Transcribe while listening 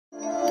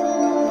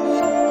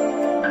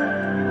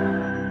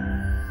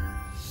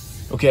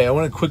Okay, I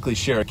want to quickly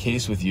share a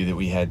case with you that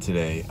we had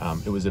today.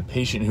 It was a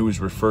patient who was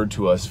referred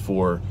to us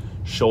for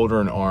shoulder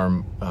and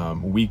arm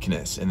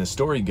weakness. And the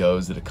story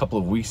goes that a couple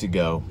of weeks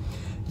ago,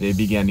 they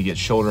began to get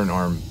shoulder and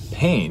arm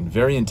pain,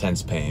 very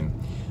intense pain.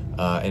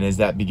 And as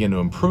that began to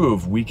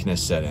improve,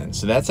 weakness set in.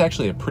 So that's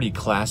actually a pretty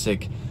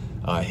classic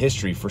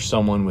history for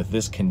someone with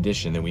this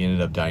condition that we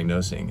ended up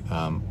diagnosing.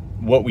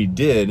 What we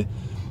did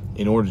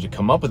in order to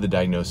come up with the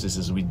diagnosis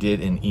is we did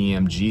an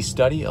EMG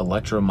study,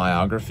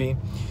 electromyography,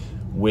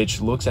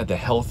 which looks at the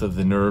health of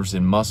the nerves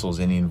and muscles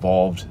in the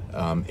involved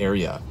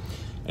area.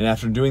 And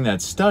after doing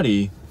that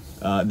study,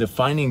 the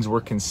findings were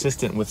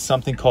consistent with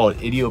something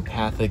called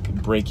Idiopathic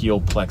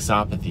Brachial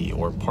Plexopathy,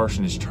 or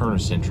Parsonage-Turner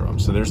Syndrome.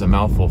 So there's a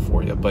mouthful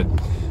for you. But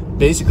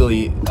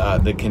basically,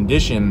 the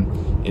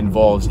condition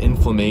involves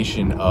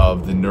inflammation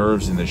of the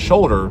nerves in the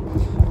shoulder,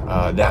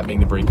 that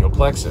being the brachial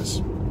plexus.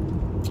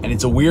 And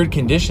it's a weird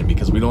condition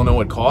because we don't know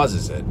what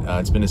causes it.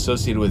 It's been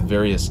associated with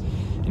various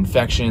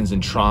infections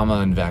and trauma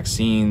and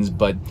vaccines,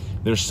 but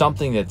there's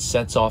something that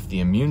sets off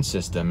the immune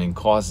system and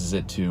causes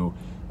it to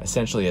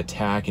essentially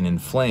attack and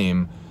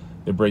inflame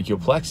the brachial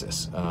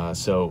plexus.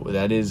 So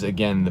that is,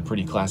 again, the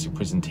pretty classic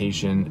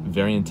presentation,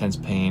 very intense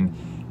pain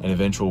and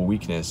eventual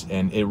weakness.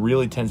 And it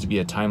really tends to be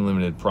a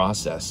time-limited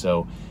process.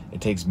 So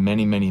it takes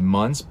many, many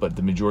months, but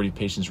the majority of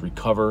patients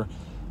recover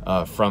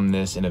from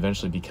this and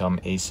eventually become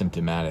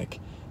asymptomatic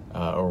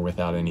or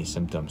without any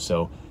symptoms.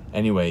 So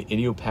anyway,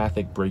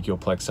 idiopathic brachial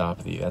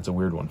plexopathy, that's a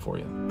weird one for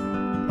you.